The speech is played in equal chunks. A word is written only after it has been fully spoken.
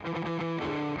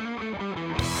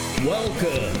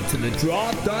Welcome to the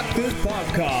Draft Doctors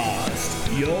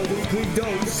Podcast, your weekly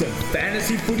dose of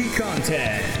fantasy footy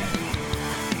content.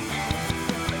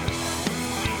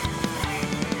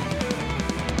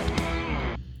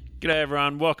 G'day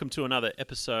everyone, welcome to another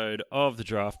episode of the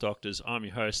Draft Doctors. I'm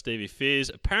your host, Stevie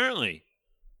Fears. Apparently,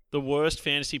 the worst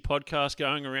fantasy podcast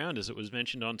going around, as it was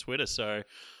mentioned on Twitter. So,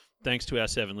 thanks to our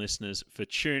 7 listeners for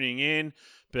tuning in.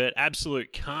 But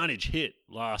absolute carnage hit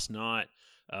last night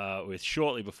with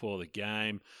shortly before the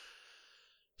game.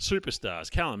 Superstars,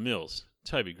 Callum Mills,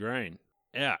 Toby Green,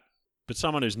 out. But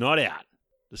someone who's not out,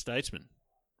 the Statesman.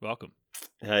 Welcome.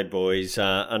 Hey boys,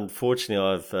 unfortunately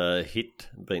I've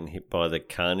been hit by the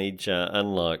carnage.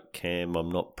 Unlike Cam,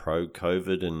 I'm not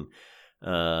pro-COVID and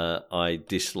I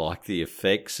dislike the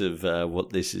effects of what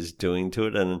this is doing to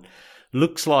it, and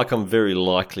looks like I'm very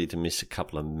likely to miss a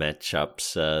couple of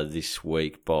matchups this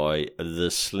week by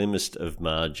the slimmest of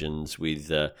margins,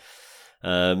 with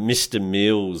Mr.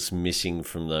 Mills missing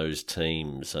from those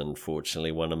teams,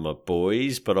 unfortunately, one of my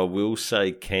boys. But I will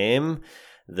say, Cam,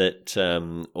 that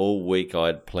all week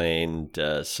I'd planned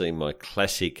see my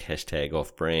classic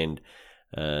 #off-brand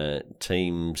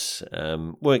teams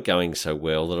weren't going so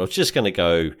well, that I was just going to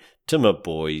go to my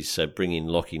boys, so bring in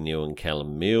Lockie Neal and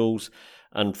Callum Mills.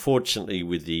 Unfortunately,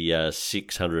 with the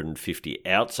 650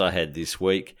 outs I had this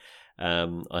week,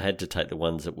 I had to take the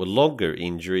ones that were longer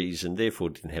injuries and therefore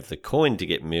didn't have the coin to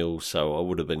get Mills, so I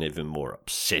would have been even more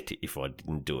upset if I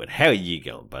didn't do it. How are you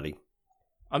going, buddy?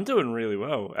 I'm doing really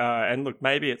well. And look,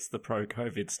 maybe it's the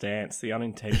pro-COVID stance, the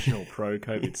unintentional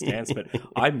pro-COVID stance, but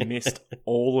I missed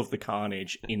all of the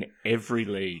carnage in every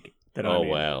league that I'm in.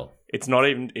 Oh, wow. It's not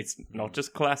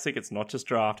just classic, it's not just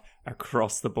draft.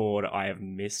 Across the board, I have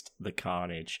missed the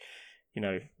carnage. You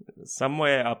know,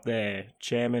 somewhere up there,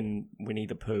 Chairman Winnie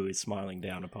the Pooh is smiling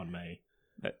down upon me.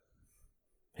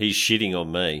 He's shitting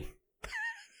on me.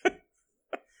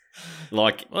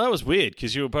 Well, that was weird,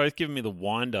 because you were both giving me the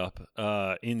wind-up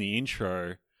in the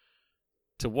intro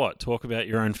to what? Talk about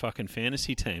your own fucking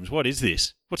fantasy teams. What is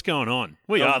this? What's going on?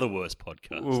 We are the worst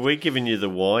podcast. Well, we're giving you the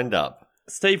wind-up.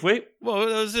 Steve, there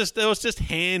was just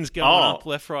hands going up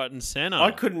left, right, and centre.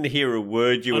 I couldn't hear a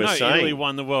word you were saying. Italy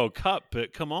won the World Cup,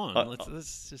 but come on,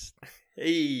 let's just.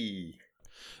 Hey.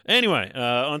 Anyway,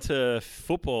 on to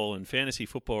football and fantasy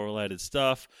football related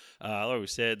stuff. Like we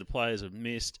said, the players have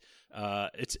missed.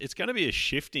 It's going to be a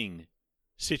shifting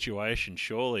situation,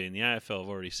 surely. And the AFL have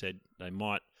already said they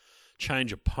might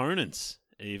change opponents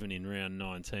even in round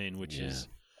 19, which is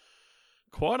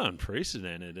quite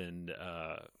unprecedented. And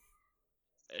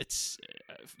it's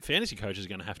fantasy coaches are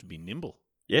going to have to be nimble.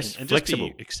 Yes, and flexible,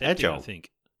 just be accepting, agile. I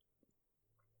think.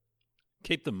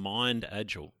 Keep the mind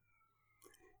agile.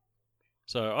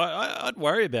 So I'd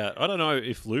worry about. I don't know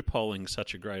if loopholing's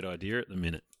such a great idea at the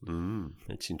minute.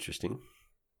 That's interesting.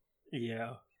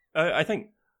 yeah. I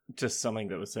think just something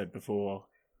that was said before,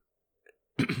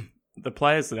 the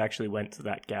players that actually went to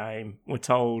that game were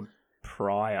told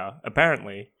prior,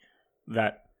 apparently,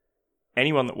 that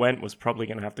anyone that went was probably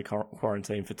going to have to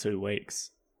quarantine for 2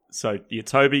 weeks. So your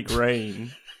Toby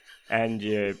Green and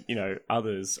your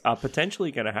others are potentially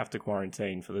going to have to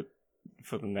quarantine for the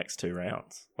next 2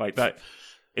 rounds. Like that,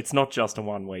 it's not just a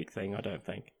 1 week thing, I don't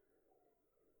think.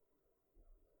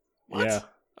 What? Yeah.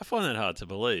 I find that hard to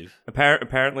believe.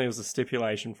 Apparently, it was a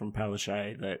stipulation from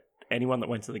Palaszczuk that anyone that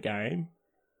went to the game,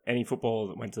 any footballer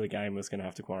that went to the game, was going to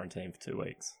have to quarantine for 2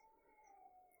 weeks.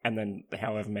 And then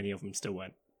however many of them still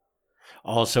went.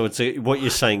 Oh, so what you're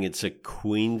saying, it's a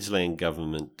Queensland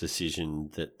government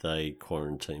decision that they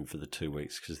quarantine for the 2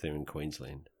 weeks because they're in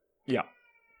Queensland. Yeah.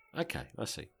 Okay, I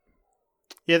see.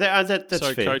 Yeah, that's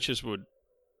so fair. Coaches would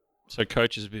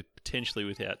be potentially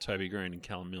without Toby Green and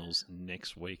Callum Mills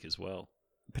next week as well.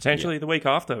 Potentially the week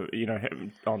after,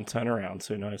 on turnarounds,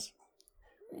 who knows?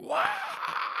 What?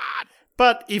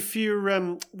 But if you're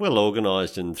well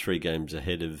organised and 3 games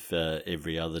ahead of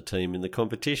every other team in the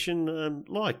competition,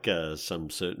 like some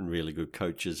certain really good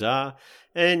coaches are,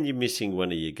 and you're missing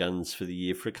one of your guns for the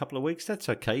year for a couple of weeks, that's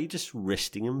okay. You're just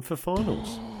resting them for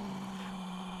finals.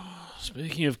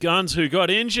 Speaking of guns who got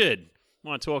injured,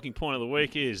 my talking point of the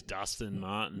week is Dustin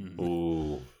Martin.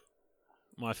 Ooh.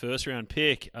 My first round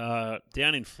pick,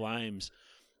 down in flames.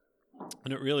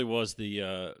 And it really was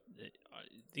I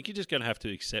think you're just going to have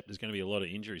to accept there's going to be a lot of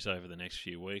injuries over the next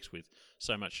few weeks with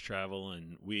so much travel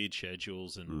and weird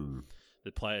schedules, and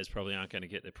the players probably aren't going to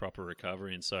get their proper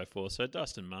recovery and so forth. So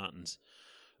Dustin Martin's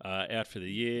out for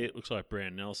the year. It looks like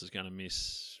Brandon Ellis is going to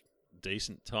miss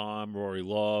decent time. Rory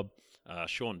Lobb.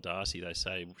 Sean Darcy, they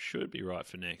say, should be right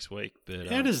for next week. But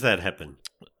how does that happen?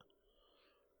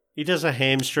 He does a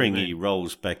hamstring. He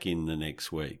rolls back in the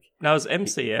next week. No, it was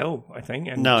MCL, I think.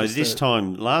 And no,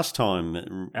 last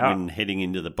time when heading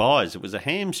into the buys, it was a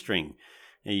hamstring.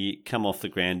 He come off the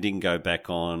ground, didn't go back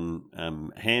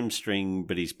on hamstring,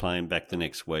 but he's playing back the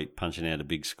next week, punching out a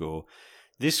big score.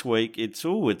 This week, it's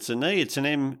a knee. It's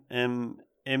an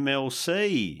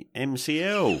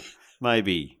MCL,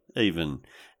 maybe even.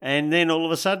 And then all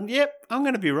of a sudden, yep, I'm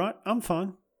going to be right. I'm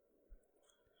fine.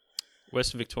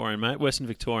 Western Victorian, mate. Western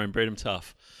Victorian, breed 'em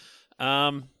tough.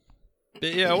 But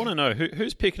yeah, I want to know,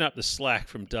 who's picking up the slack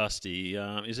from Dusty?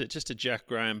 Is it just a Jack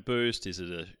Graham boost? Is it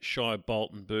a Shai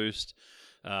Bolton boost?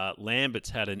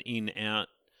 Lambert's had an in-out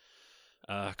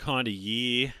kind of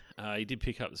year. He did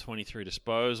pick up the 23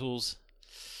 disposals.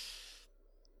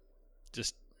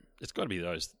 Just, it's got to be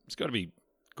those. It's got to be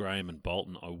Graham and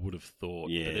Bolton, I would have thought.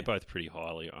 Yeah. But they're both pretty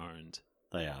highly owned.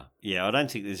 They are. Yeah, I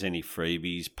don't think there's any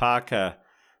freebies. Parker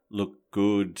looked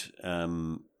good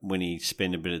when he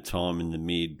spent a bit of time in the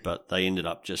mid, but they ended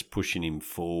up just pushing him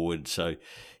forward. So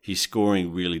his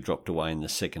scoring really dropped away in the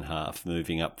second half,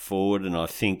 moving up forward. And I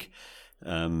think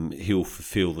he'll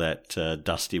fulfil that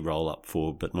Dusty roll up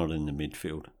forward, but not in the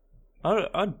midfield.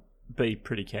 I'd be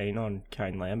pretty keen on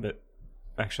Kane Lambert.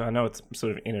 Actually, I know it's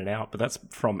sort of in and out, but that's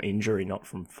from injury, not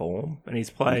from form. And he's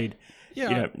played,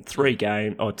 2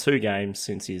 games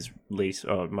since his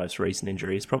most recent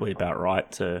injury. It's probably about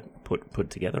right to put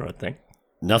together, I think.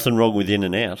 Nothing wrong with in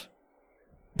and out.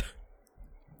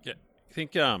 Yeah, I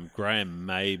think Graham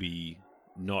may be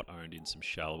not owned in some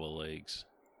shallower leagues,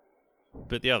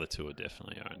 but the other two are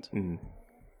definitely owned. Mm.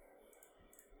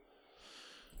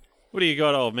 What do you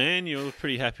got, old man? You look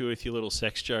pretty happy with your little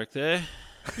sex joke there.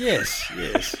 Yes.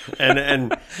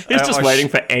 And he's just waiting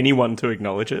for anyone to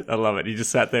acknowledge it. I love it. He just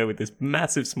sat there with this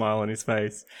massive smile on his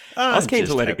face. I was keen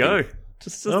to let it go.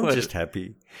 I'm just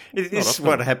happy. This is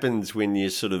what happens when you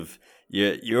sort of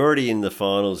you're already in the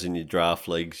finals in your draft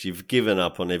leagues. You've given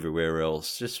up on everywhere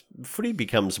else. Just footy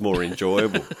becomes more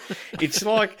enjoyable.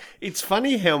 It's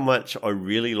funny how much I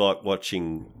really like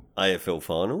watching AFL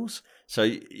finals. So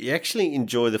you actually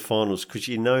enjoy the finals because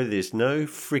you know there's no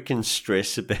freaking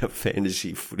stress about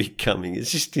fantasy footy coming.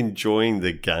 It's just enjoying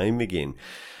the game again.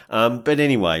 But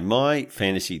anyway, my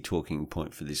fantasy talking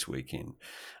point for this weekend.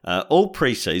 All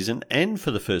pre-season and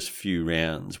for the first few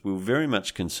rounds, we were very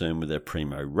much concerned with our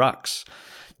primo rucks.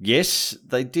 Yes,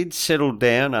 they did settle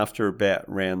down after about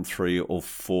round 3 or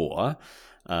 4.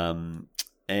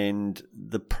 And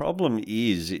the problem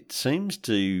is, it seems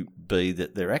to be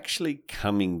that they're actually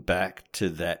coming back to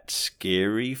that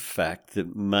scary fact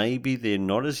that maybe they're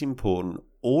not as important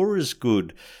or as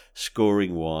good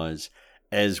scoring-wise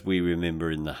as we remember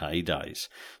in the heydays.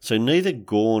 So neither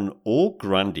Gawn or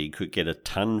Grundy could get a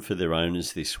ton for their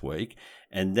owners this week,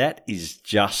 and that is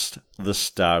just the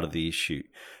start of the issue.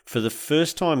 For the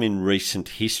first time in recent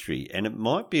history, and it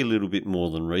might be a little bit more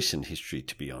than recent history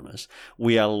to be honest,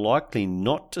 we are likely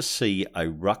not to see a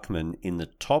ruckman in the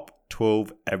top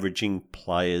 12 averaging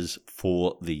players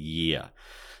for the year.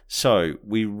 So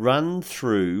we run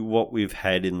through what we've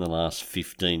had in the last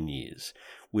 15 years.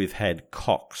 We've had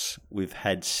Cox, we've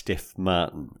had Steph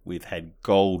Martin, we've had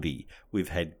Goldie, we've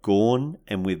had Gawn,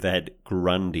 and we've had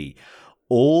Grundy,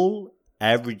 all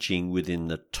averaging within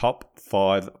the top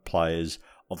 5 players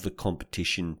of the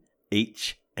competition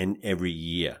each and every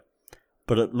year.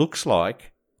 But it looks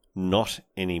like not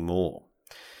anymore.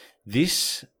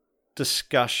 This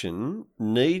discussion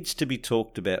needs to be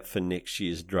talked about for next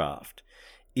year's draft.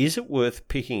 Is it worth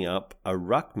picking up a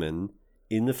ruckman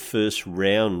in the first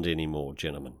round anymore,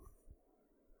 gentlemen?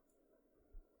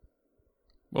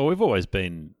 Well, we've always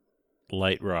been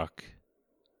late ruck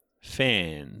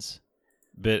fans,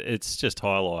 but it's just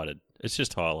highlighted. It's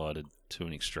just highlighted to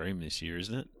an extreme this year,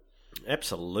 isn't it?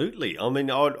 Absolutely. I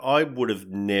mean, I would have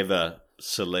never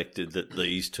selected that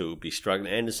these two would be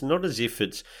struggling, and it's not as if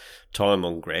it's time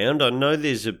on ground. I know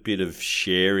there's a bit of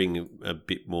sharing a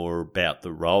bit more about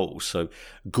the role. So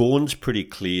Gawn's pretty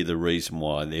clear the reason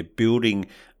why. They're building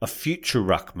a future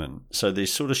ruckman, so they're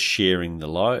sort of sharing the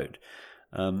load.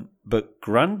 But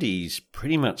Grundy's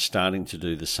pretty much starting to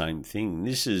do the same thing.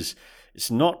 It's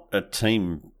not a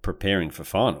team preparing for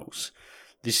finals.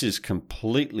 This is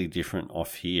completely different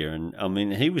off here. And, I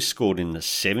mean, he was scored in the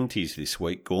 70s this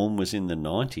week. Gawn was in the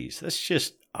 90s. That's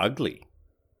just ugly.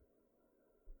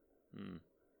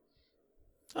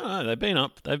 I don't know.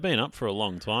 They've been up for a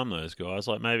long time, those guys.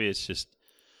 Like, maybe it's just,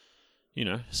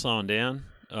 slowing down.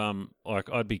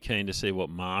 I'd be keen to see what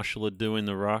Marshall would do in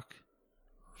the ruck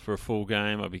for a full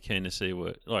game. I'd be keen to see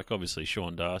obviously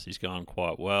Sean Darcy's going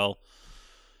quite well.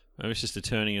 Maybe it's just a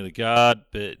turning of the guard,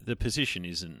 but the position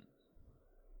isn't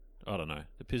I don't know.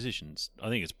 The positions, I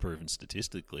think it's proven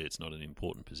statistically it's not an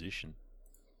important position.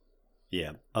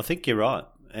 Yeah, I think you're right.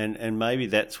 And maybe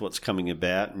that's what's coming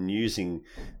about, and using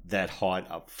that height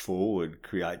up forward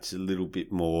creates a little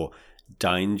bit more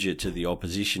danger to the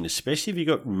opposition, especially if you've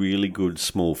got really good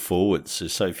small forwards.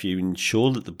 So if you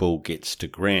ensure that the ball gets to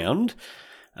ground,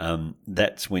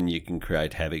 that's when you can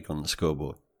create havoc on the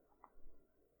scoreboard.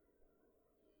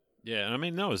 Yeah, I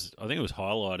mean, I think it was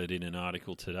highlighted in an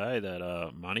article today, that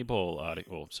Moneyball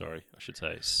article, I should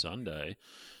say Sunday,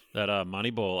 that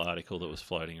Moneyball article that was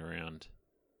floating around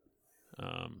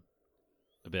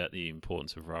about the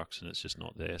importance of rucks, and it's just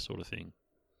not there sort of thing.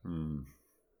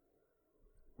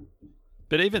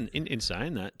 But even in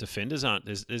saying that, defenders aren't,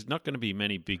 there's not going to be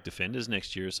many big defenders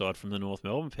next year aside from the North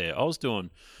Melbourne pair. I was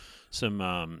doing some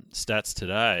stats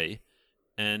today,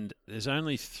 and there's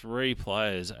only 3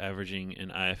 players averaging an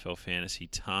AFL fantasy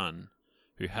ton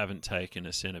who haven't taken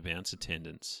a centre bounce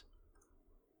attendance.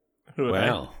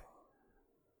 Wow.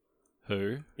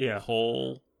 Who? Yeah.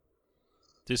 Hall.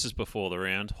 This is before the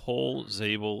round. Hall,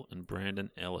 Zeeble, and Brandon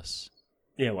Ellis.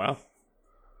 Yeah, wow.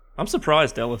 I'm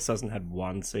surprised Ellis hasn't had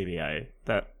one CBA.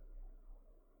 That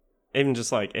even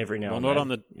just like every now and not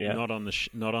then. not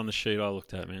on the sheet I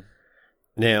looked at, man.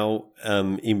 Now,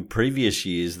 in previous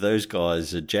years, those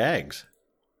guys are Jags.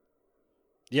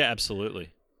 Yeah,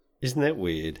 absolutely. Isn't that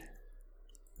weird?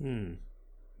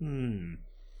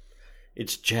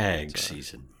 It's Jag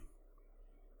season.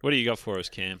 What do you got for us,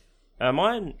 Cam?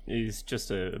 Mine is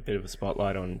just a bit of a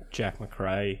spotlight on Jack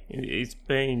McRae. He's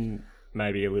been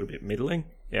maybe a little bit middling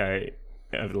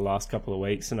over the last couple of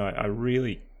weeks, and I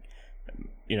really,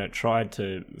 tried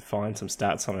to find some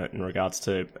stats on it in regards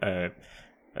to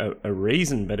a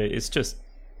reason, but it's just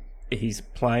he's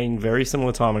playing very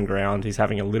similar time and ground. He's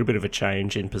having a little bit of a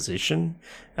change in position.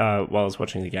 While I was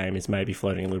watching the game, he's maybe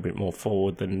floating a little bit more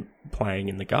forward than playing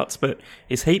in the guts, but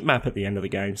his heat map at the end of the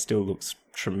game still looks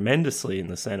tremendously in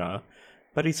the centre,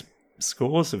 but his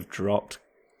scores have dropped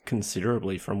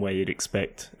considerably from where you'd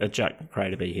expect a Jack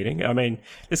McRae to be hitting. I mean,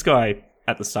 this guy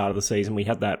at the start of the season, we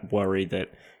had that worry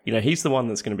that, he's the one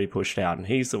that's going to be pushed out and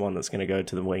he's the one that's going to go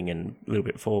to the wing and a little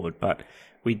bit forward, but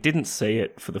we didn't see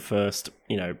it for the first,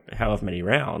 however many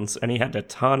rounds, and he had a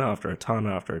ton after a ton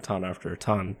after a ton after a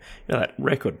ton. That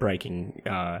record-breaking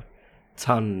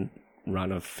ton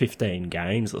run of 15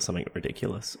 games or something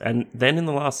ridiculous. And then in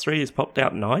the last 3 he's popped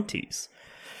out 90s.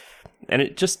 And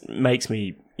it just makes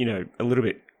me, a little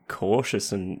bit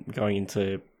cautious and going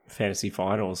into fantasy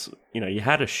finals. You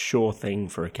had a sure thing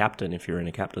for a captain if you're in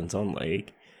a captain's on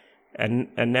league. And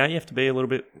now you have to be a little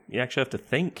bit, you actually have to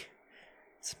think.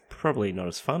 It's probably not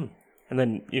as fun. And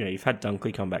then, you've had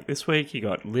Dunkley come back this week. You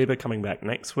got Libba coming back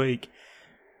next week.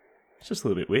 It's just a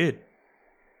little bit weird.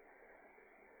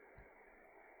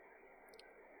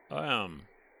 I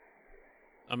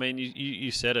mean,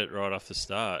 you said it right off the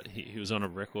start. He was on a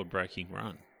record-breaking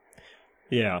run.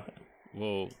 Yeah.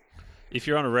 Well, if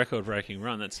you're on a record-breaking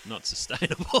run, that's not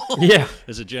sustainable. Yeah.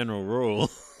 As a general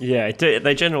rule. Yeah,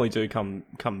 they generally do come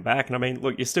back. And I mean,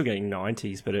 look, you're still getting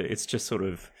 90s, but it's just sort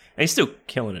of... And he's still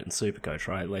killing it in Supercoach,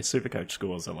 right? Like, Supercoach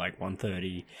scores are like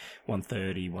 130,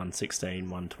 116,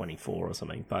 124 or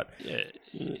something. But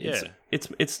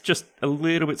it's just a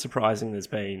little bit surprising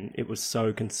it was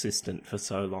so consistent for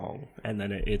so long, and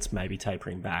then it's maybe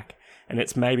tapering back. And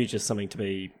it's maybe just something to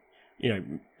be...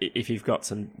 if you've got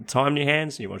some time in your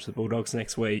hands and you watch the Bulldogs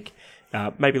next week,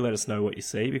 maybe let us know what you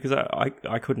see, because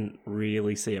I couldn't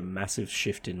really see a massive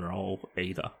shift in role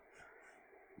either.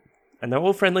 And they're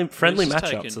all friendly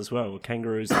matchups as well.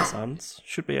 Kangaroos and Suns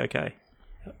should be okay.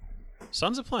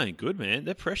 Suns are playing good, man.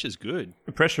 Their pressure's good.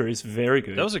 The pressure is very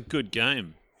good. That was a good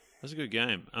game.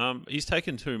 He's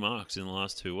taken 2 marks in the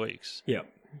last 2 weeks. Yeah.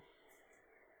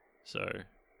 So,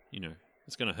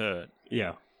 it's going to hurt.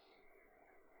 Yeah.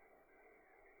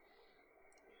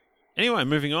 Anyway,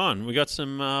 moving on. We got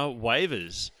some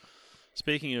waivers.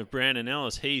 Speaking of Brandon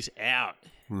Ellis, he's out.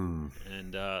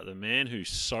 And the man who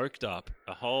soaked up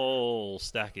a whole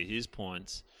stack of his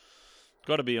points,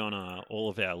 got to be on all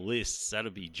of our lists.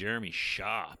 That'll be Jeremy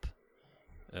Sharp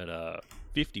at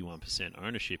 51%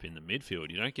 ownership in the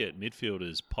midfield. You don't get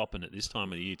midfielders popping at this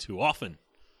time of the year too often.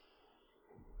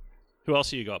 Who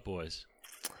else have you got, boys?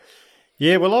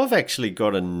 Yeah, well, I've actually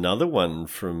got another one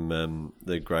from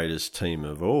the greatest team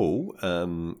of all,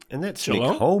 and that's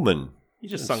Geelong? Nick Holman. You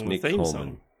just sung the theme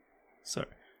song.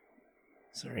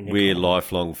 Sorry, Nick We're Holman.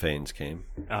 lifelong fans, Cam.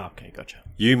 Oh, okay, gotcha.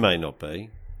 You may not be,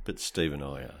 but Steve and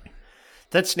I are.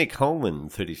 That's Nick Holman,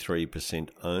 33%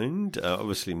 owned.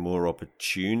 Obviously, more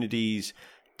opportunities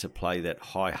to play that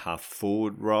high half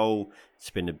forward role.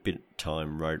 Spent a bit of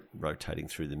time rotating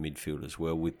through the midfield as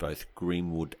well, with both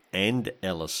Greenwood and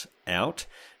Ellis out.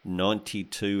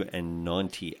 92 and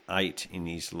 98 in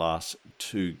his last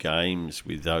 2 games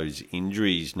with those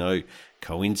injuries. No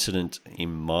coincidence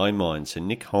in my mind. So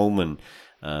Nick Holman,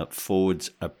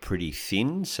 forwards are pretty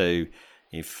thin. So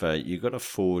if you've got a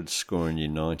forward score in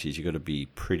your 90s, you've got to be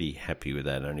pretty happy with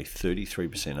that. Only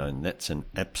 33% owned. That's an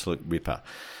absolute ripper.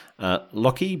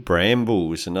 Lockie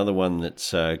Bramble is another one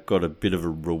that's got a bit of a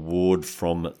reward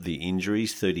from the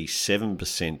injuries.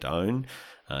 37% owned.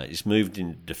 He's moved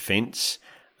into defence.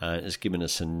 Has given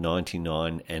us a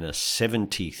 99 and a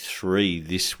 73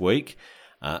 this week.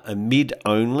 A mid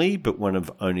only, but one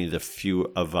of only the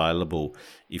few available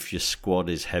if your squad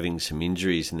is having some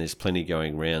injuries, and there's plenty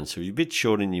going around. So if you're a bit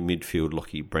short in your midfield,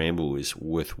 Lockie Bramble is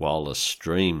worthwhile a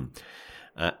stream.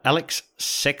 Alex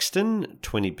Sexton,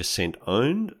 20%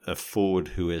 owned, a forward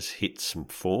who has hit some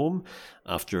form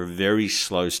after a very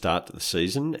slow start to the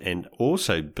season and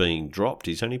also being dropped.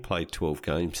 He's only played 12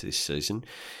 games this season.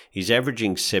 He's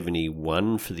averaging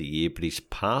 71 for the year, but he's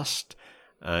passed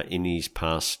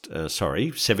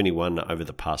 71 over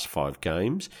the past 5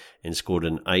 games and scored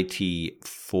an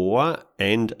 84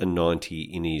 and a 90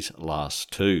 in his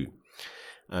last 2.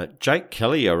 Jake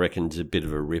Kelly, I reckon, is a bit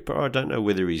of a ripper. I don't know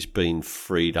whether he's been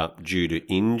freed up due to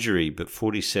injury, but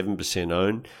 47%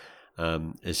 owned.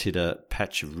 Has hit a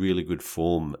patch of really good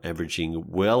form, averaging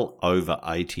well over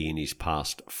 80 in his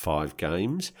past 5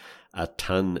 games, a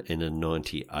ton and a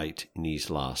 98 in his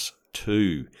last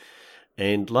 2.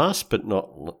 And last but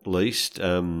not least,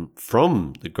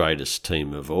 from the greatest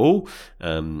team of all,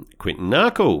 Quinton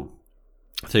Narkle,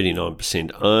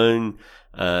 39% owned.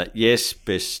 Yes,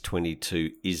 best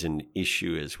 22 is an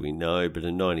issue, as we know, but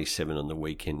a 97 on the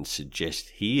weekend suggests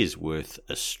he is worth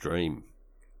a stream.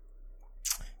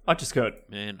 I just got...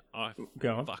 Man, I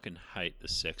fucking hate the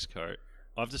sex coat.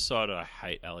 I've decided I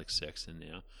hate Alex Sexton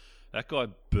now. That guy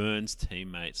burns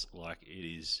teammates like it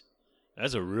is...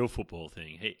 That's a real football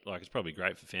thing. It's probably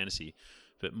great for fantasy,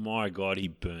 but my God, he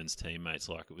burns teammates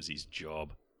like it was his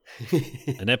job.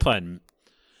 And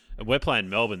we're playing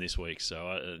Melbourne this week,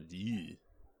 so yeah.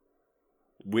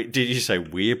 Did you say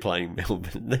we're playing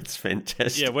Melbourne? That's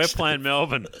fantastic. Yeah, we're playing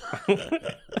Melbourne.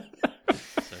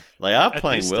 They are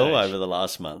playing well over the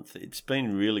last month. It's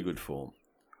been really good form.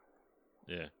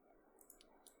 Yeah.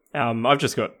 I've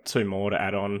just got 2 more to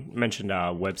add on. Mentioned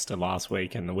Webster last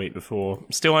week and the week before.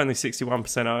 Still only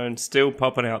 61% owned. Still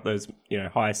popping out those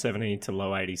high 70 to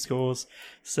low 80 scores.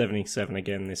 77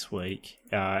 again this week.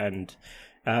 And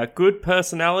good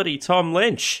personality Tom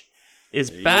Lynch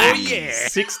is back.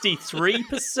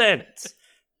 63%.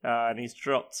 And he's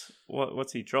dropped...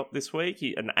 What's he dropped this week?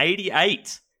 An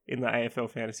 88 in the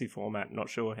AFL fantasy format. Not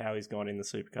sure how he's gone in the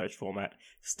Supercoach format.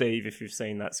 Steve, if you've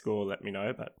seen that score, let me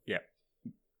know. But yeah.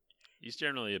 He's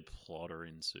generally a plotter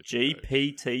in Super.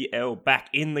 GPTL back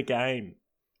in the game.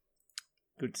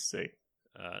 Good to see.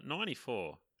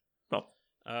 94. Oh.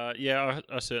 Yeah,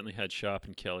 I certainly had Sharp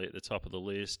and Kelly at the top of the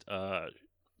list.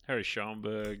 Harry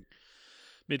Schoenberg,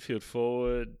 midfield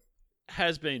forward,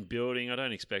 has been building. I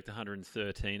don't expect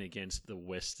 113 against the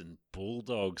Western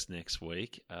Bulldogs next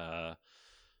week. But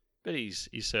he's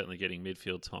certainly getting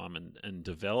midfield time and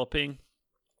developing.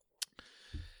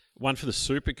 One for the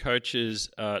super coaches,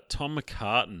 Tom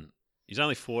McCartan. He's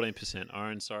only 14%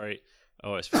 owned, sorry. I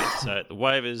always forget to say it. The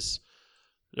waivers,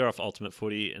 they're off Ultimate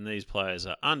Footy, and these players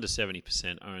are under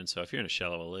 70% owned. So if you're in a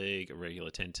shallower league, a regular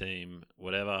 10-team,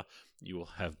 whatever, you will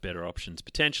have better options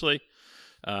potentially.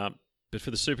 But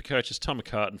for the super coaches, Tom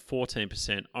McCartan,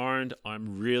 14% owned.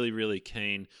 I'm really, really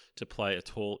keen to play a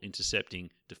tall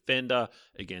intercepting defender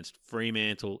against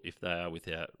Fremantle if they are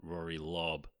without Rory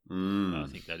Lobb. I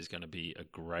think that is going to be a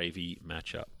gravy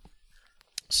matchup.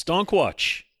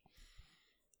 Stonkwatch.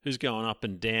 Who's going up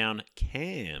and down?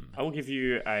 Cam. I will give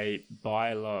you a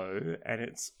buy low, and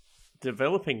it's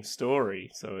developing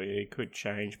story, so it could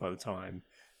change by the time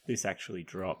this actually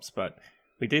drops. But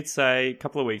we did say a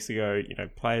couple of weeks ago,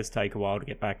 players take a while to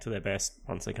get back to their best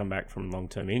once they come back from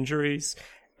long-term injuries.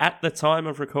 At the time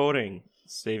of recording,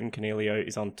 Stephen Coniglio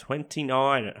is on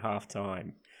 29 at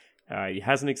halftime. He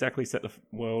hasn't exactly set the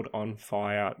world on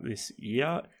fire this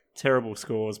year. Terrible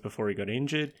scores before he got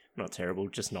injured. Not terrible,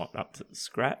 just not up to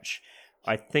scratch.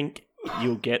 I think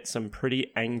you'll get some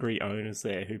pretty angry owners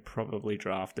there who probably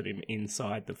drafted him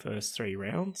inside the first 3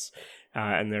 rounds.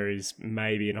 And there is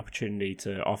maybe an opportunity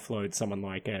to offload someone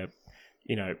like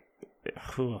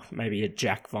maybe a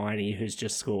Jack Viney who's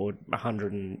just scored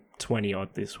 120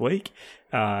 odd this week,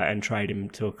 and trade him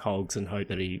to a Cogs and hope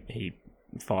that he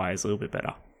fires a little bit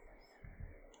better.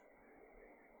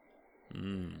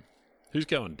 Who's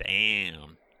going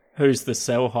down? Who's the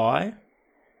sell high?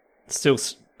 Still,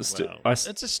 Well, it's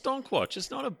a stonk watch. It's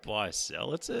not a buy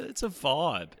sell. It's a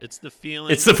vibe. It's the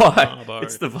feeling. it's the vibe. Marbo.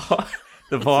 It's the vibe.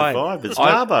 The It's vibe. the vibe. It's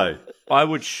Marbo. I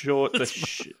would short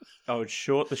the I would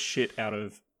short the shit out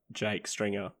of Jake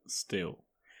Stringer still.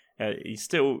 He's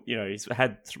still, he's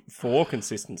had 4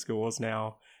 consistent scores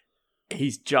now.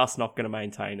 He's just not going to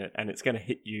maintain it, and it's going to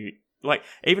hit you. Like,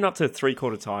 even up to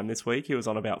 3/4 time this week, he was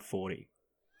on about 40.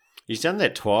 He's done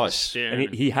that twice. Staring.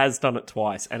 And he has done it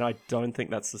twice, and I don't think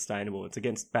that's sustainable. It's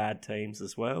against bad teams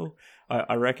as well.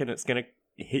 I reckon it's going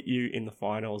to hit you in the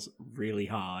finals really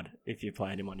hard if you're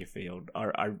playing him on your field.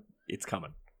 It's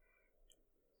coming.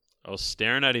 I was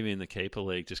staring at him in the keeper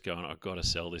league, just going, "I've got to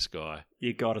sell this guy,"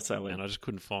 You got to sell him. and I just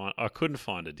couldn't find. I couldn't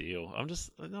find a deal. I'm just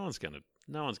no one's gonna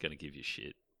give you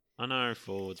shit. I know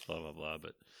forwards, blah blah blah,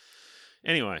 but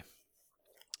anyway,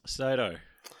 Stato.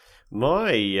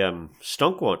 My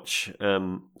stonk watch,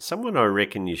 someone I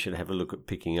reckon you should have a look at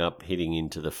picking up heading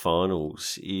into the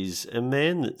finals is a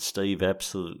man that Steve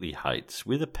absolutely hates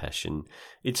with a passion.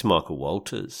 It's Michael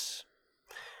Walters.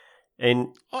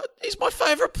 And He's my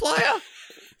favourite player.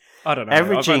 I don't know.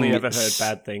 I've only ever heard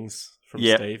bad things from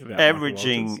Steve about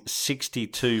averaging Michael Walters.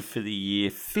 62 for the year,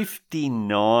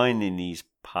 59 in his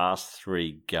past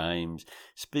 3 games.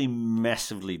 It's been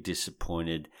massively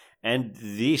disappointed. And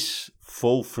this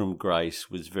fall from grace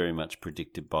was very much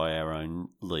predicted by our own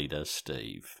leader,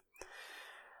 Steve.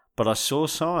 But I saw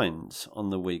signs on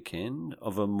the weekend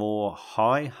of a more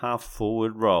high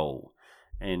half-forward role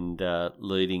and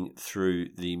leading through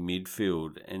the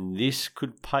midfield. And this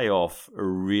could pay off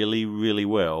really, really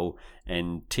well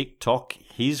and tick-tock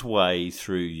his way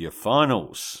through your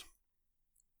finals.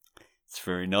 It's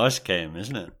very nice, Cam,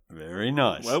 isn't it? Very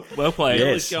nice. Well played. What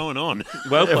is going on?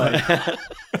 Well played.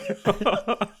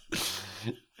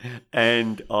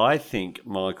 And I think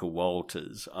Michael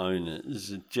Walters'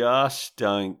 owners just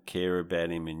don't care about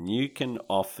him, and you can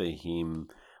offer him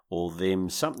or them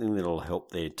something that'll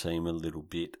help their team a little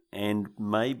bit and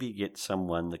maybe get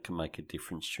someone that can make a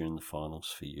difference during the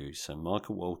finals for you. So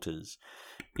Michael Walters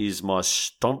is my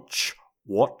staunch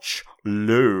watch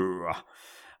low.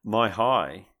 My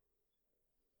high.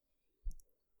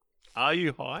 Are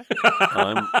you high?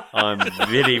 I'm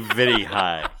very, very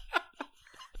high.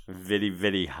 Very,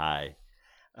 very high.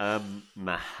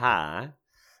 My high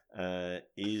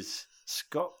is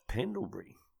Scott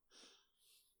Pendlebury.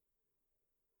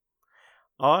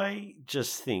 I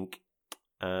just think,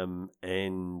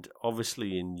 and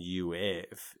obviously in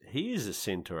UF, he is a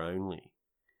centre only.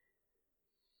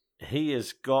 He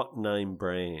has got name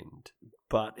brand,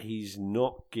 but he's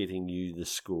not getting you the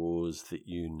scores that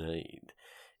you need.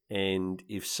 And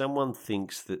if someone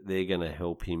thinks that they're going to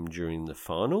help him during the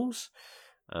finals,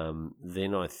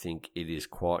 then I think it is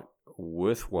quite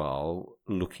worthwhile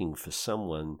looking for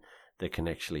someone that can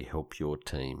actually help your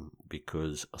team,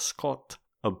 because Scott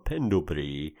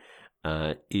Pendlebury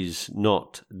is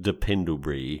not the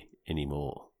Pendlebury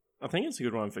anymore. I think it's a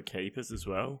good one for keepers as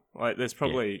well. Like, there's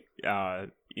probably,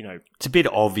 It's a bit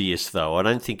obvious, though. I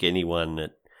don't think anyone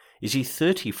that... Is he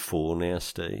 34 now,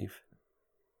 Steve?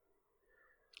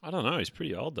 I don't know. He's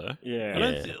pretty old though. Yeah.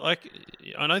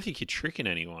 I don't think you're tricking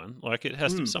anyone. Like, it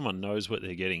has to. Someone knows what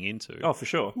they're getting into. Oh, for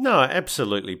sure. No,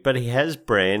 absolutely. But he has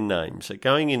brand names. So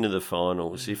going into the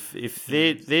finals, if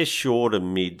they're short a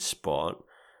mid spot,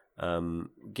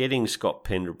 getting Scott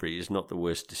Pendlebury is not the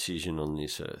worst decision on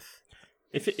this earth.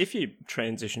 If you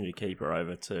transition your keeper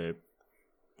over to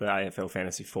the AFL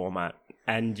fantasy format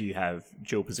and you have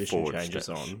dual position Forward changes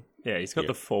status. on, yeah, he's got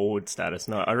the forward status.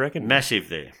 No, I reckon Massive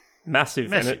there.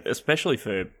 Massive. And especially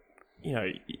for,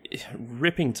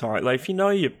 ripping tight. Like, if you know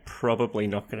you're probably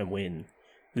not going to win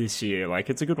this year,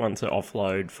 like, it's a good one to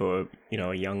offload for,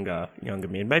 a younger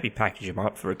mid. Maybe package him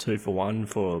up for a 2-for-1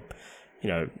 for,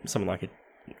 someone like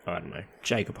I don't know,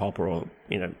 Jacob Hopper, or,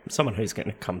 someone who's going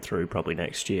to come through probably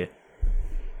next year.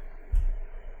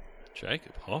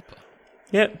 Jacob Hopper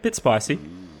Yeah, bit spicy.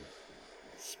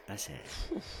 Spicy.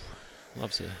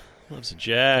 loves a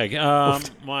jag.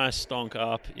 My stonk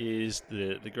up is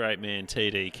the great man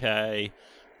TDK.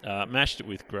 Mashed it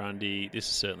with Grundy. This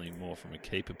is certainly more from a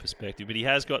keeper perspective, but he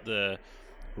has got the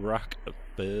ruck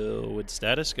forward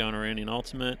status going around in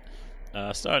Ultimate.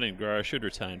 Starting to grow, should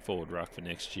retain forward ruck for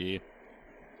next year.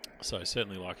 So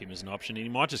certainly like him as an option. And he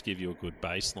might just give you a good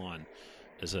baseline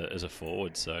as a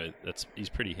forward. So he's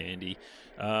pretty handy.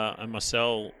 And my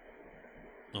stonk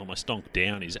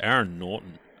down is Aaron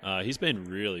Norton. He's been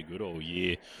really good all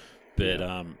year,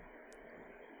 but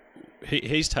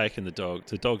he's taken the dog.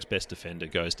 The dog's best defender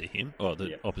goes to him, or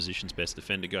the opposition's best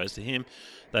defender goes to him.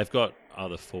 They've got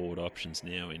other forward options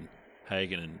now in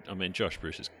Hagen. And I mean, Josh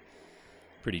Bruce is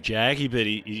pretty jaggy, but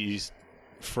he's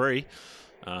free.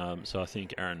 So I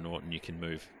think Aaron Norton, you can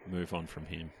move on from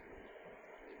him.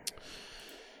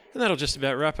 And that'll just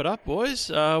about wrap it up, boys.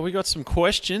 We got some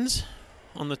questions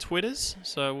on the Twitters,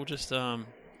 so we'll just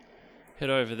head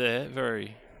over there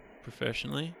very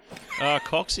professionally.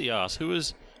 Coxie asks, who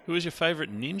is your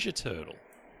favourite Ninja Turtle?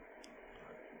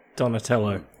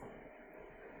 Donatello.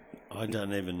 I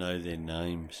don't even know their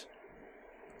names.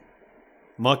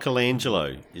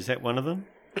 Michelangelo, is that one of them?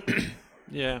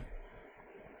 Yeah.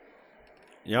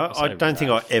 Yeah, I don't think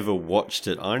I ever watched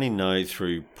it. I only know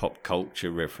through pop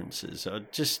culture references.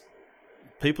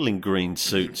 People in green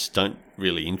suits don't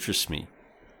really interest me.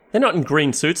 They're not in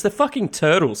green suits. They're fucking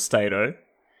turtles, Stato.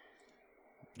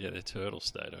 Yeah, they're turtles,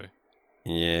 Stato.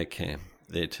 Yeah, Cam.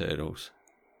 They're turtles.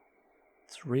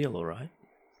 It's real, all right.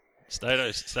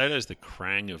 Stato's the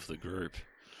Krang of the group.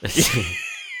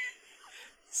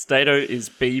 Stato is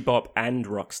Bebop and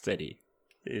Rocksteady.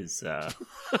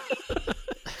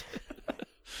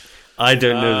 I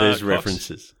don't know those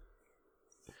references.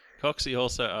 Coxie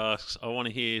also asks, I want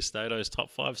to hear Stato's top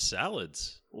 5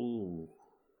 salads. Ooh.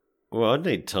 Well, I'd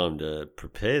need time to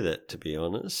prepare that, to be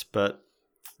honest. But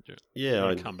yeah,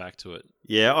 I'd come back to it.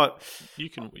 Yeah, you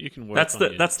can work. That's the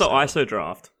ISO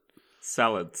draft.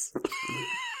 Salads.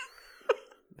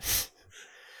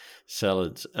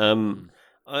 Salads.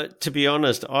 To be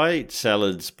honest, I eat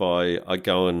salads I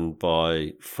go and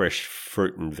buy fresh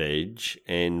fruit and veg,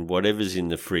 and whatever's in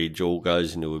the fridge all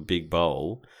goes into a big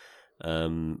bowl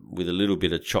with a little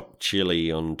bit of chopped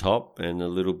chili on top and a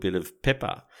little bit of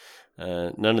pepper.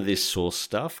 None of this sauce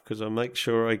stuff, because I make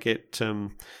sure I get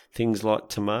things like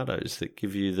tomatoes that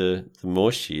give you the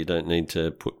moisture. You don't need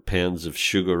to put pounds of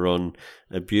sugar on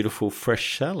a beautiful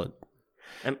fresh salad.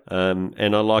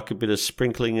 And I like a bit of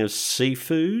sprinkling of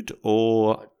seafood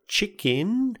or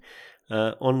chicken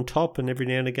on top, and every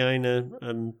now and again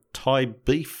a Thai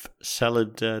beef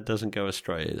salad doesn't go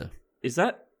astray either. Is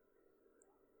that...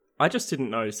 I just didn't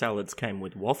know salads came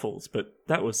with waffles, but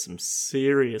that was some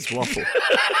serious waffle.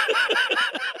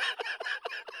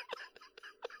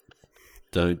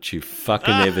 Don't you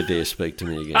fucking ever dare speak to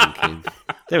me again, Kim.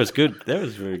 That was good. That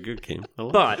was very good, Kim.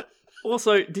 But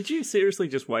also, did you seriously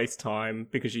just waste time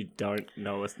because you don't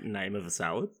know a name of a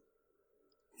salad?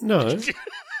 No.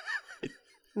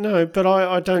 No, but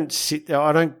I don't sit there.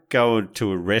 I don't go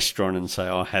to a restaurant and say,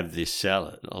 I'll have this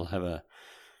salad. I'll have a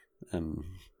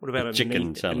what about a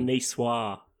chicken salad? A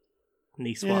niçoise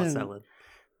salad?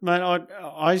 Mate,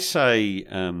 I say,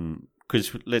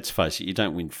 because let's face it, you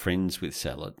don't win friends with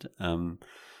salad.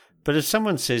 But if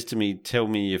someone says to me, tell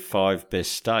me your 5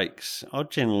 best steaks, I'll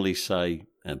generally say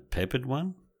a peppered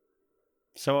one.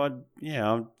 So I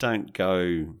don't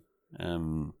go...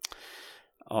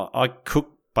 I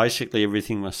cook basically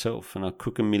everything myself, and I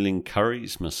cook a million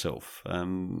curries myself.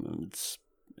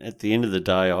 At the end of the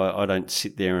day, I don't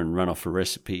sit there and run off a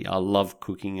recipe. I love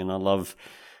cooking, and I love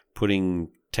putting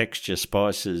texture,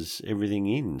 spices, everything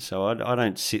in. So I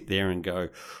don't sit there and go,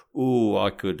 ooh,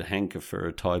 I could hanker for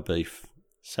a Thai beef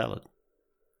salad.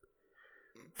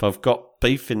 If I've got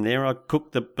beef in there, I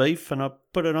cook the beef and I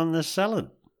put it on the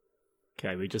salad.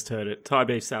 Okay, we just heard it. Thai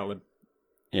beef salad.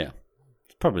 Yeah,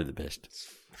 it's probably the best.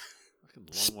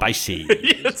 Spicy.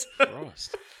 Jesus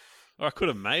Christ. Or I could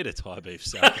have made a Thai beef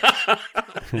salad.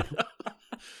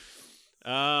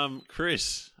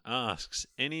 Chris asks,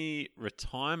 any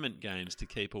retirement games to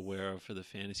keep aware of for the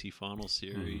Fantasy Final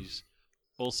Series?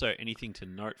 Also, anything to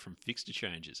note from fixture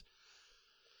changes?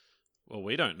 Well,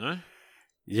 we don't know.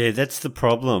 Yeah, that's the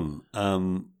problem.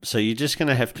 So you're just going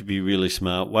to have to be really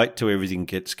smart. Wait till everything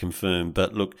gets confirmed.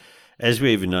 But look, as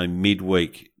we even know,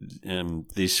 midweek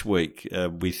this week,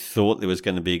 we thought there was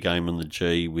going to be a game on the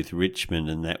G with Richmond,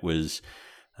 and that was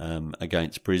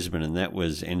against Brisbane, and that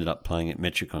was ended up playing at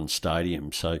Metricon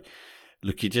Stadium. So,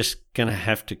 look, you're just going to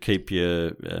have to keep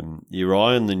your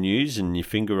eye on the news and your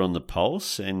finger on the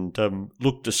pulse, and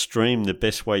look to stream the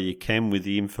best way you can with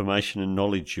the information and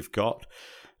knowledge you've got.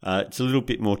 It's a little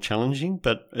bit more challenging,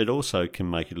 but it also can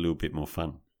make it a little bit more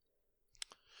fun.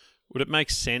 Would it make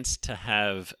sense to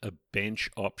have a bench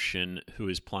option who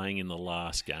is playing in the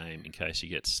last game in case you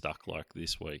get stuck like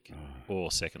this week, or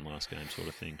second last game sort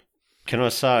of thing? Can I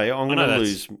say I'm going to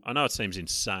lose? I know it seems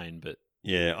insane, but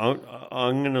yeah,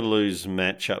 I'm going to lose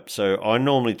matchup. So I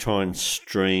normally try and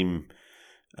stream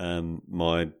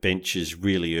my benches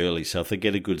really early. So if they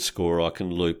get a good score, I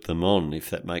can loop them on, if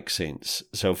that makes sense.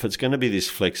 So if it's going to be this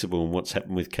flexible, and what's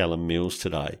happened with Callum Mills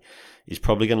today, he's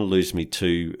probably going to lose me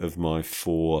 2 of my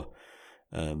 4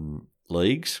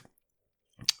 leagues.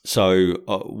 So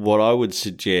what I would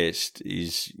suggest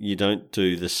is you don't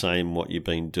do the same what you've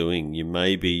been doing. You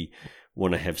maybe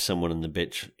want to have someone on the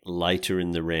bench later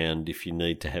in the round if you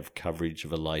need to have coverage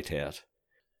of a late out.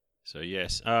 So,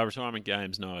 yes, retirement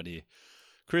games, no idea.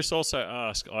 Chris also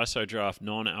asked, ISO draft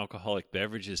non-alcoholic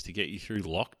beverages to get you through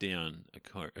lockdown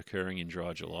occurring in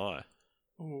dry July.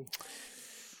 Ooh.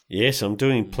 Yes, I'm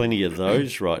doing plenty of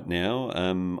those right now.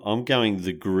 I'm going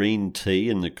the green tea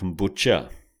and the kombucha.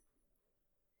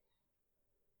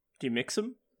 Do you mix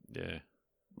them? Yeah.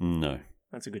 No.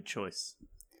 That's a good choice.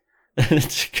 I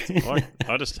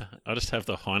just have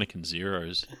the Heineken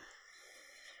Zeros.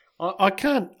 I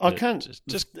can't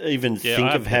just even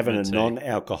think of having a tea.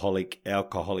 non-alcoholic,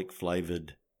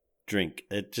 alcoholic-flavoured drink.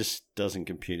 It just doesn't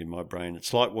compute in my brain.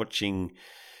 It's like watching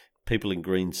people in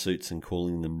green suits and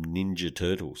calling them Ninja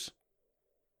Turtles.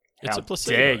 It's a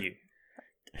placebo. Dare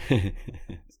you?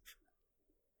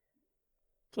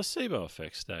 Placebo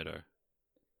effect, Stato.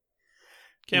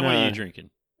 Cam, No. what are you drinking?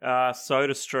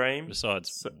 Soda Stream.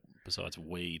 Besides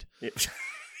weed. Yep.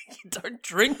 You don't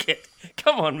drink it.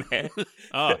 Come on, man.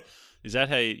 Oh, is that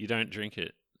how you don't drink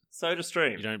it? Soda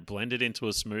Stream. You don't blend it into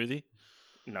a smoothie?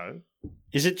 No.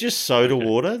 Is it just soda Okay.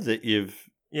 water that you've...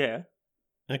 Yeah.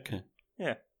 Okay.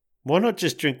 Yeah. Why not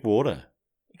just drink water?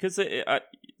 Because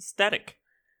static.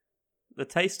 The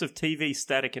taste of TV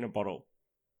static in a bottle.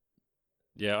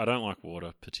 Yeah, I don't like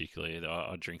water particularly either.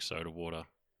 I drink soda water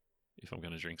if I'm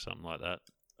going to drink something like that.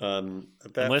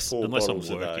 About Unless 4 I'm bottles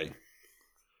a working. day.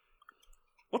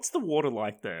 What's the water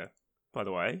like there, by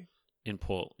the way? In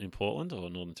Portland or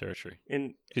Northern Territory?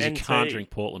 In Because you NT? can't drink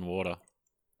Portland water.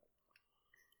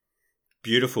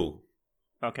 Beautiful.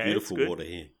 Okay, Beautiful it's good. water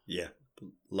here. Yeah.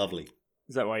 Lovely.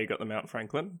 Is that why you got the Mount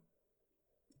Franklin?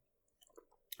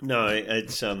 No,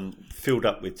 it's filled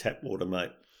up with tap water,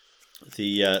 mate.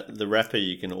 The wrapper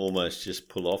you can almost just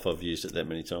pull off. I've used it that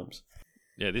many times.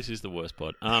 Yeah, this is the worst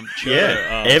pod.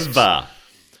 Yeah, asks, ever.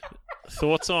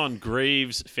 Thoughts on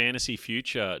Greaves' fantasy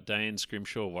future? Dane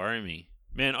Scrimshaw worry me.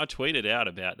 Man, I tweeted out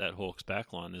about that Hawks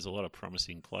backline. There's a lot of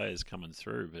promising players coming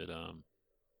through, but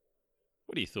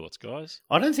what are your thoughts, guys?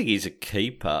 I don't think he's a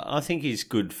keeper. I think he's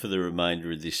good for the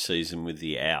remainder of this season with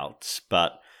the outs,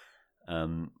 but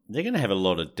they're going to have a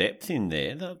lot of depth in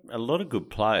there. A lot of good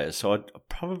players, so I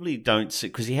probably don't see...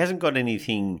 Because he hasn't got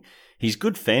anything... He's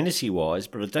good fantasy-wise,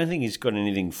 but I don't think he's got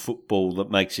anything football that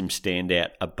makes him stand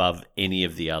out above any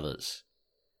of the others.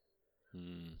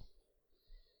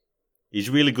 He's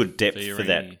really good depth for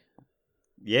that.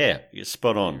 Yeah, you're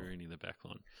spot on. Fiorini, the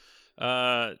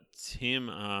backline. Tim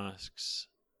asks,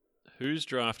 who's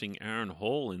drafting Aaron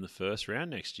Hall in the first round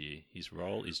next year? His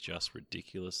role is just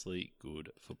ridiculously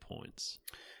good for points.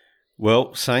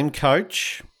 Well, same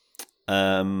coach.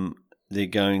 They're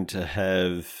going to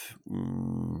have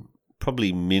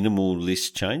probably minimal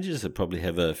list changes. They'll probably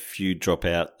have a few drop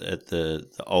out at the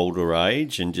older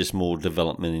age and just more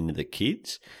development into the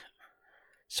kids.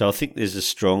 So I think there's a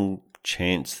strong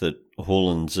chance that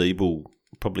Hall and Zeeble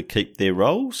probably keep their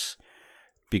roles,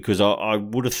 because I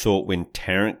would have thought when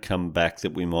Tarrant come back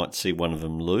that we might see one of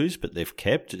them lose, but they've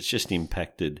kept. It's just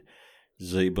impacted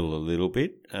Zeeble a little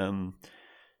bit.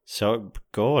 So,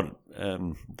 God,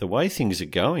 the way things are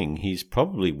going, he's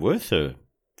probably worth a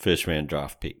first-round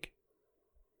draft pick.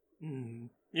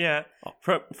 Yeah,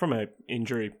 from an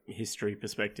injury history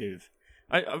perspective,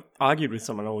 I've argued with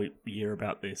someone all year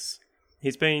about this.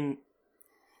 He's been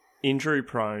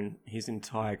injury-prone his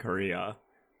entire career,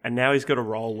 and now he's got a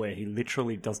role where he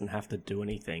literally doesn't have to do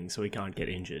anything, so he can't get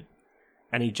injured.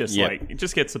 And he just he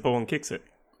just gets the ball and kicks it.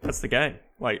 That's the game.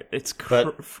 Like, it's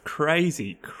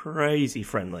crazy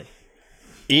friendly.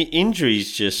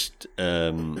 Injuries just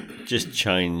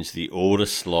change the order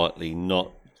slightly,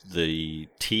 not the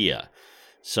tier.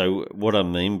 So what I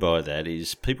mean by that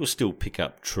is people still pick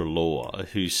up Treloar,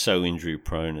 who's so injury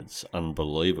prone it's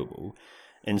unbelievable.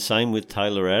 And same with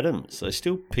Taylor Adams. They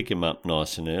still pick him up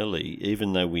nice and early,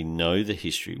 even though we know the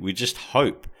history. We just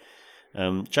hope.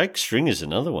 Jake Stringer's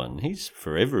another one. He's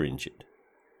forever injured.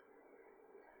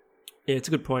 Yeah, it's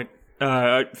a good point.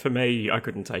 For me, I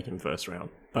couldn't take him first round.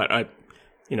 But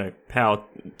power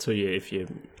to you if you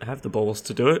have the balls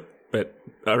to do it. But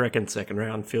I reckon second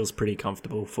round feels pretty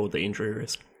comfortable for the injury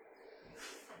risk.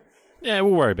 Yeah,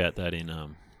 we'll worry about that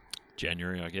in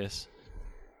January, I guess.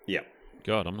 Yeah.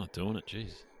 God, I'm not doing it.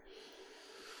 Jeez.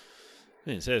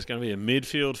 It says it's going to be a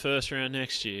midfield first round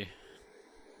next year.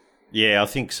 Yeah, I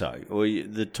think so. Or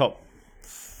the top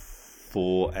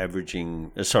 4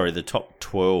 averaging... the top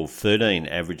 13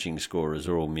 averaging scorers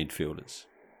are all midfielders.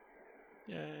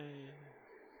 Yay.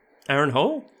 Aaron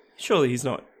Hall? Surely he's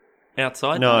not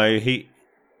outside. No,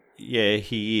 Yeah,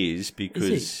 he is,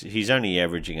 because he's only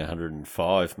averaging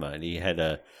 105, mate. He had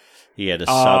a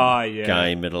sub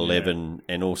game at 11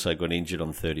 and also got injured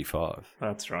on 35.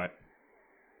 That's right.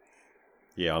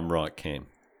 Yeah, I'm right, Cam.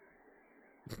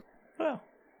 Well,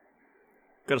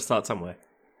 got to start somewhere.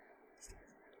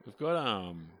 We've got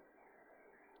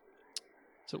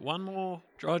is it one more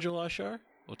Dry July show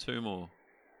or two more?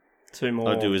 Two more.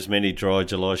 I'll do as many Dry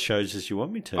July shows as you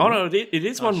want me to. Oh no, it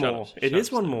is one more. It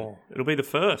is one Steve. more. It'll be the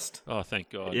first. Oh, thank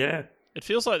God. Yeah. It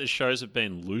feels like the shows have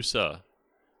been looser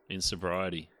in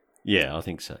sobriety. Yeah, I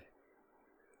think so.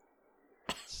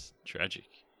 It's tragic.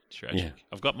 Tragic. Yeah.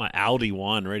 I've got my Aldi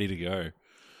wine ready to go.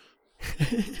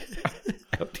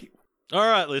 Aldi. All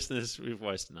right, listeners, we've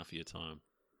wasted enough of your time.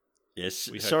 Yes,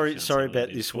 We hope you sorry found some of about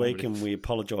it this week, informative. and we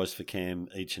apologise for Cam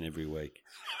each and every week.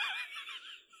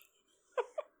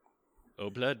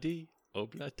 Obladi,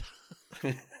 oblada.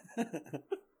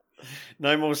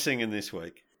 No more singing this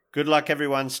week. Good luck,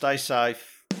 everyone. Stay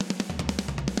safe.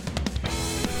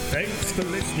 Thanks for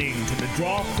listening to the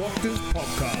Draft Doctors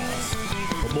podcast.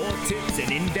 For more tips and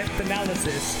in-depth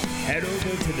analysis, head over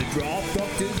to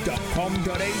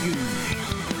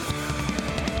thedraftdoctors.com.au.